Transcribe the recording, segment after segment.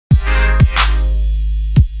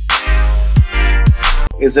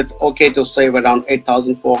Is it okay to save around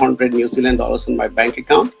 8,400 New Zealand dollars in my bank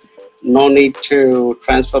account? No need to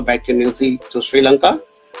transfer back to Sri Lanka.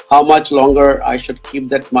 How much longer I should keep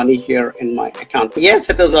that money here in my account? Yes,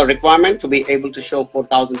 it is a requirement to be able to show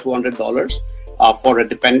 $4,200 for a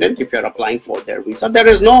dependent if you're applying for their visa. There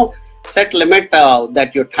is no set limit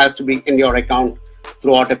that it has to be in your account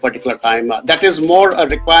throughout a particular time. That is more a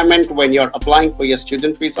requirement when you're applying for your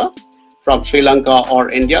student visa from Sri Lanka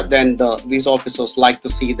or India. Then the visa officers like to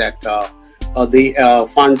see that the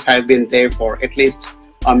funds have been there for at least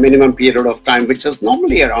a minimum period of time, which is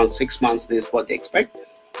normally around 6 months. This is what they expect.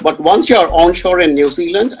 But once you're onshore in New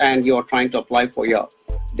Zealand and you're trying to apply for your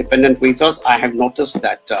dependent visas, I have noticed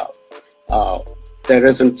that there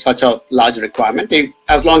isn't such a large requirement.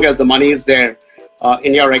 As long as the money is there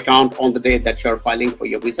in your account on the day that you're filing for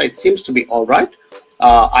your visa, it seems to be all right.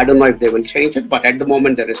 I don't know if they will change it, but at the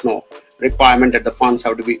moment there is no requirement that the funds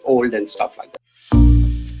have to be old and stuff like that.